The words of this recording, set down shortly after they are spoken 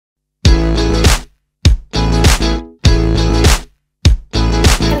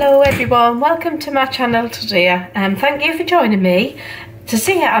Hello everyone, welcome to my channel today. Thank you for joining me.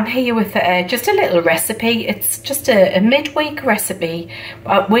 Today I'm here with just a little recipe. It's just a midweek recipe.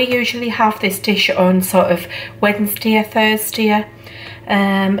 We usually have this dish on sort of Wednesday or Thursday.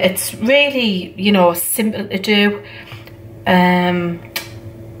 It's really, you know, simple to do.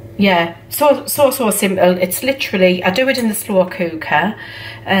 Yeah, so simple. It's literally, I do it in the slow cooker.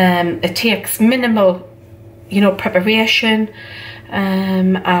 It takes minimal, you know, preparation.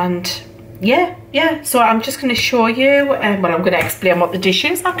 And yeah, so I'm just going to show you, well, I'm going to explain what the dish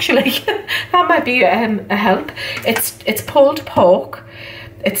is actually. That might be a help. It's pulled pork.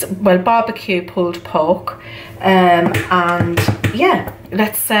 It's, well, barbecue pulled pork. And yeah,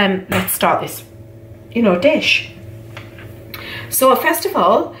 let's start this, you know, dish. So first of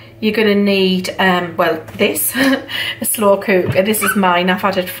all, you're going to need, well, this, a slow cooker. This is mine. I've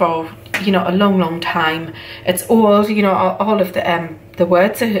had it for, you know, a long time. It's old, you know, all of the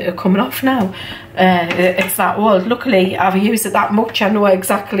words are coming off now. It's that old. Luckily, I've used it that much. I know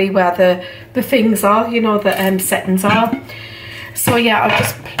exactly where the things are, you know, the settings are. So yeah, I'll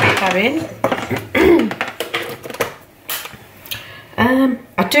just plug that in.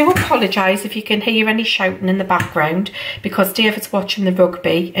 I do apologise if you can hear any shouting in the background, because David's watching the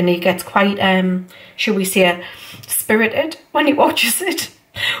rugby and he gets quite, shall we say, spirited when he watches it.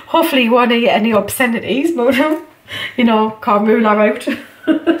 Hopefully you won't hear any obscenities, but you know, can't rule her out.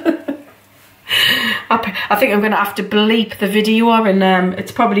 I think I'm going to have to bleep the video, and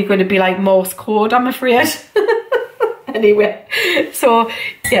it's probably going to be like Morse code, I'm afraid. Anyway, so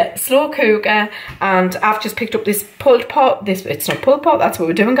yeah, slow cooker, and I've just picked up this pulled pork. It's not pulled pork, that's what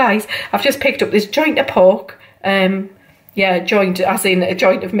we're doing, guys. I've just picked up this joint of pork. Yeah, joint as in a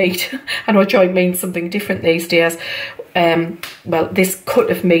joint of meat. I know joint means something different these days. Well, this cut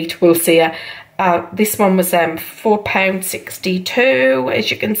of meat, we'll see. This one was £4.62,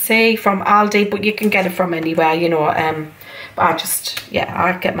 as you can see, from Aldi, but you can get it from anywhere, you know. I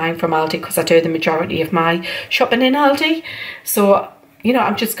get mine from Aldi because I do the majority of my shopping in Aldi. So, you know,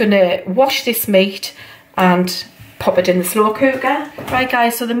 I'm just going to wash this meat and pop it in the slow cooker. Right,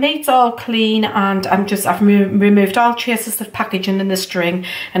 guys, so the meat's all clean, and I've removed all traces of packaging and the string,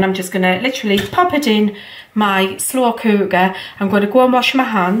 and I'm just going to literally pop it in my slow cooker. I'm going to go and wash my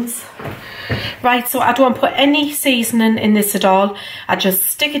hands. Right, so I don't put any seasoning in this at all. I just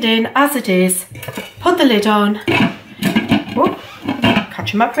stick it in as it is, put the lid on. Oh,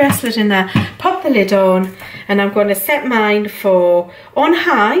 catching my bracelet in there. Pop the lid on, and I'm going to set mine for on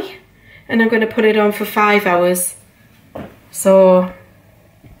high, and I'm going to put it on for 5 hours. So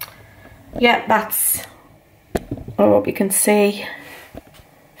yeah, that's, I hope you can see,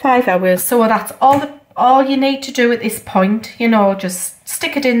 5 hours. So that's all you need to do at this point. You know, just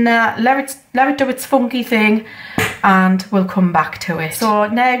stick it in there, let it do its funky thing, and we'll come back to it. So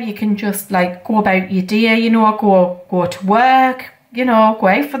now you can just like go about your day, you know, go to work, you know, go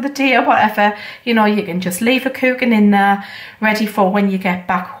out for the day or whatever. You know, you can just leave it cooking in there, ready for when you get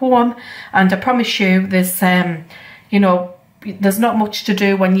back home. And I promise you, there's you know, there's not much to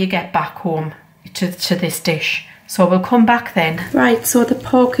do when you get back home to this dish. So we'll come back then. Right, so the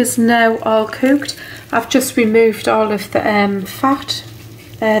pork is now all cooked. I've just removed all of the fat,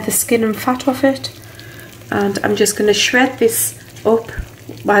 the skin and fat off it. And I'm just going to shred this up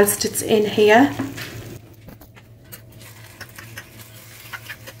whilst it's in here.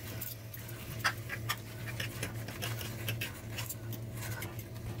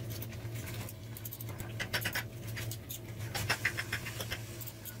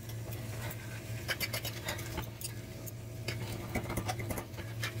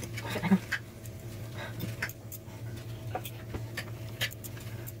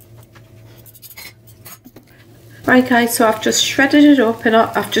 Right, guys, so I've just shredded it up, and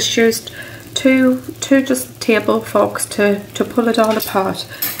I've just used two just table forks to pull it all apart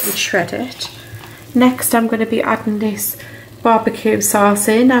and shred it. Next, I'm going to be adding this barbecue sauce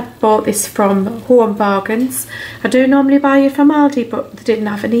in. I bought this from Home Bargains. I do normally buy it from Aldi, but they didn't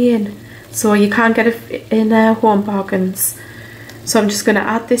have any in, so you can't get it in Home Bargains. So I'm just going to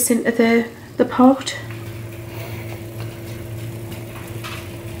add this into the pot.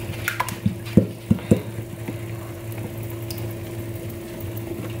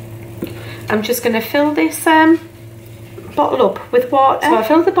 I'm just going to fill this bottle up with water. So I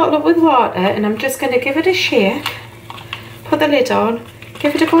filled the bottle up with water, and I'm just going to give it a shake. Put the lid on,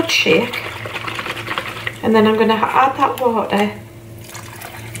 give it a good shake, and then I'm going to add that water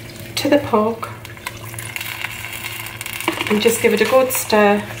to the pork and just give it a good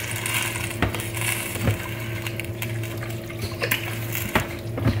stir.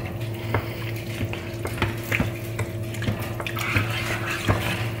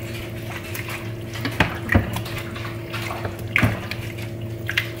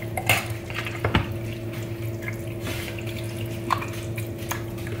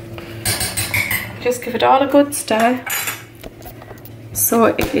 Just give it all a good stir. So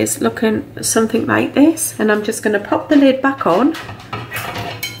it is looking something like this, and I'm just going to pop the lid back on.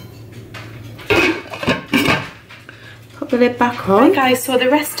 Put the lid back on. Right guys, so the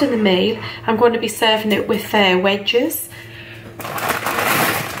rest of the meal, I'm going to be serving it with wedges.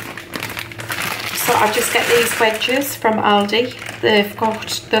 So I just get these wedges from Aldi.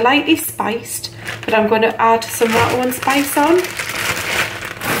 They're lightly spiced, but I'm going to add some rattle and spice on.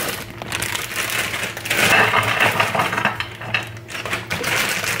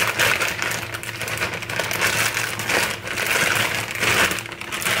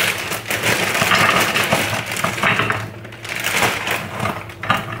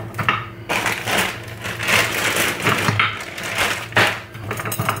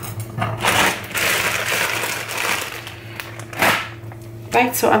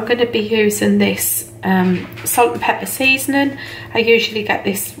 Right, so I'm going to be using this salt and pepper seasoning. I usually get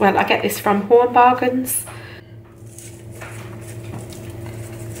this, well, I get this from Home Bargains.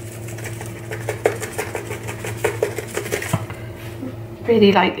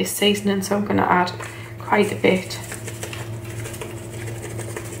 Really like this seasoning, so I'm going to add quite a bit.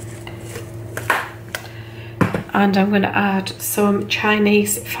 And I'm going to add some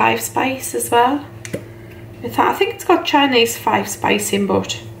Chinese 5 spice as well. I think it's got Chinese 5 spice in,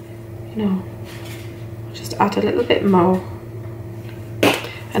 but you know, I'll just add a little bit more.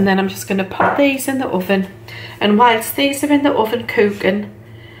 And then I'm just going to pop these in the oven, and whilst these are in the oven cooking,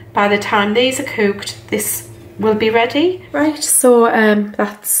 by the time these are cooked, this will be ready. Right, so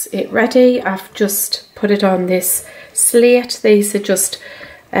that's it ready. I've just put it on this slate. These are just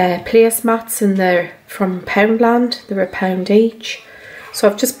placemats, and they're from Poundland. They're £1 each. So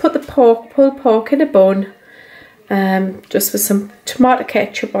I've just put the pulled pork in a bun, just with some tomato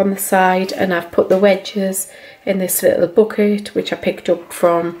ketchup on the side, and I've put the wedges in this little bucket which I picked up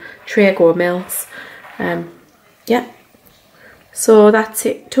from Trago Mills. Yeah, so that's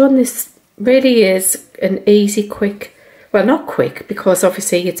it done. This really is an easy, quick, well, not quick because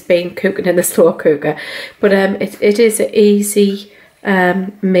obviously it's been cooking in the slow cooker, but it is an easy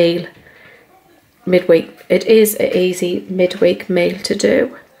meal midweek. It is an easy midweek meal to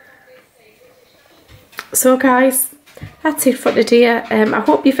do. So guys, that's it for today. I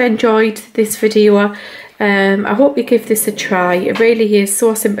hope you've enjoyed this video. I hope you give this a try. It really is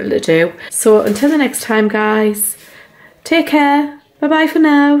so simple to do. So until the next time guys, take care. Bye bye for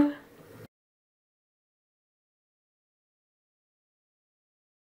now.